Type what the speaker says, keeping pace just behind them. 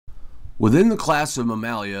Within the class of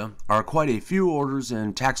Mammalia are quite a few orders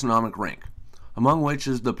in taxonomic rank, among which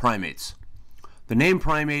is the primates. The name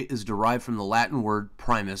primate is derived from the Latin word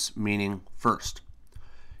primus, meaning first.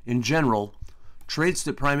 In general, traits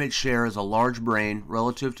that primates share is a large brain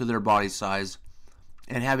relative to their body size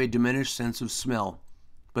and have a diminished sense of smell,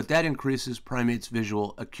 but that increases primates'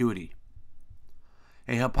 visual acuity.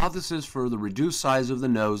 A hypothesis for the reduced size of the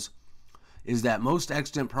nose is that most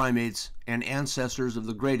extant primates and ancestors of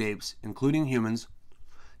the great apes, including humans,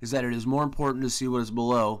 is that it is more important to see what is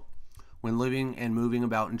below when living and moving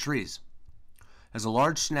about in trees. As a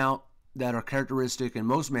large snout that are characteristic in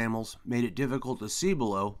most mammals made it difficult to see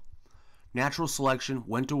below, natural selection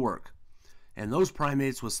went to work, and those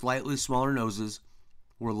primates with slightly smaller noses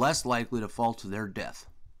were less likely to fall to their death.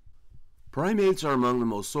 Primates are among the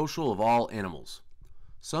most social of all animals.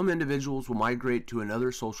 Some individuals will migrate to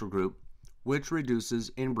another social group, which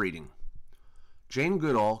reduces inbreeding. Jane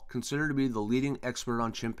Goodall, considered to be the leading expert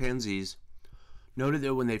on chimpanzees, noted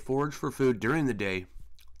that when they forage for food during the day,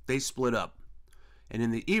 they split up, and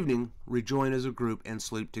in the evening rejoin as a group and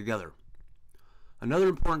sleep together. Another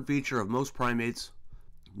important feature of most primates,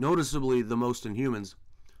 noticeably the most in humans,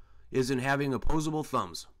 is in having opposable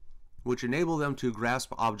thumbs, which enable them to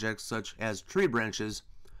grasp objects such as tree branches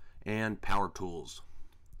and power tools.